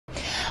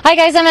Hi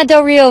guys, I'm at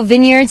Rio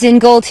Vineyards in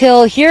Gold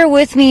Hill. Here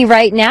with me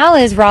right now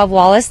is Rob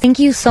Wallace. Thank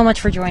you so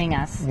much for joining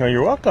us. No,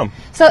 you're welcome.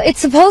 So it's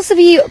supposed to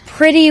be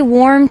pretty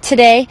warm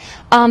today,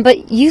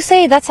 but you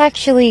say that's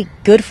actually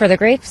good for the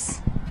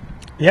grapes?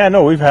 Yeah,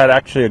 no, we've had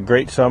actually a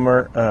great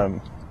summer.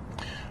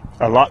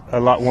 A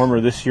lot warmer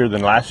this year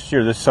than last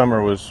year. This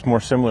summer was more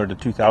similar to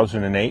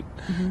 2008.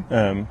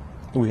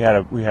 We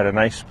had a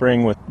nice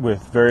spring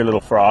with very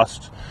little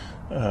frost.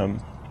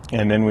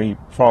 And then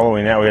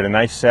following that, we had a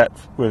nice set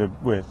with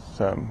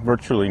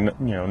virtually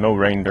no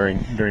rain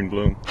during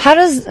bloom. How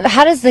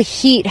does the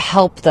heat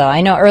help though? I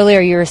know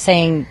earlier you were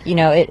saying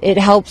it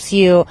helps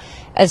you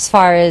as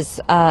far as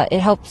it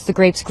helps the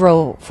grapes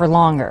grow for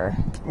longer.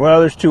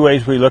 Well, there's two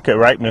ways we look at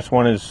ripeness.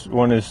 One is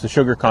the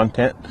sugar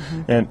content,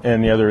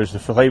 and the other is the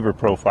flavor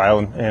profile.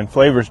 And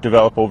flavors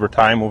develop over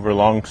time, over a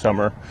long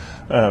summer,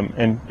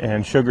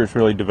 and sugars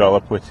really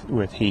develop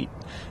with heat.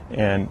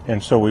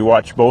 And so we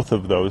watch both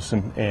of those,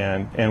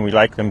 and we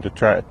like them to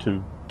try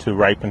to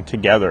ripen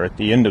together at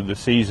the end of the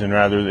season.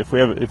 Rather,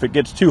 if it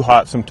gets too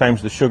hot,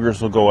 sometimes the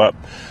sugars will go up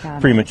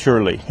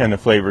prematurely, and the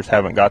flavors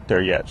haven't got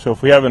there yet. So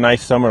if we have a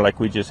nice summer like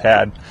we just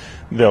had,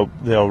 they'll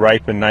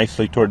ripen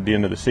nicely toward the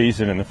end of the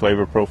season, and the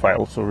flavor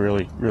profiles will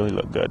really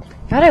look good.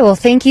 Got it. Well,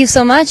 thank you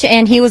so much.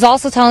 And he was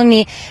also telling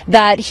me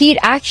that heat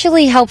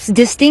actually helps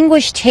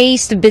distinguish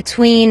taste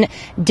between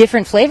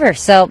different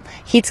flavors. So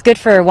heat's good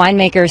for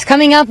winemakers.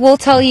 Coming up, we'll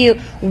tell you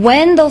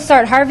when they'll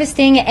start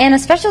harvesting and a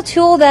special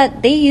tool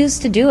that they use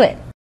to do it.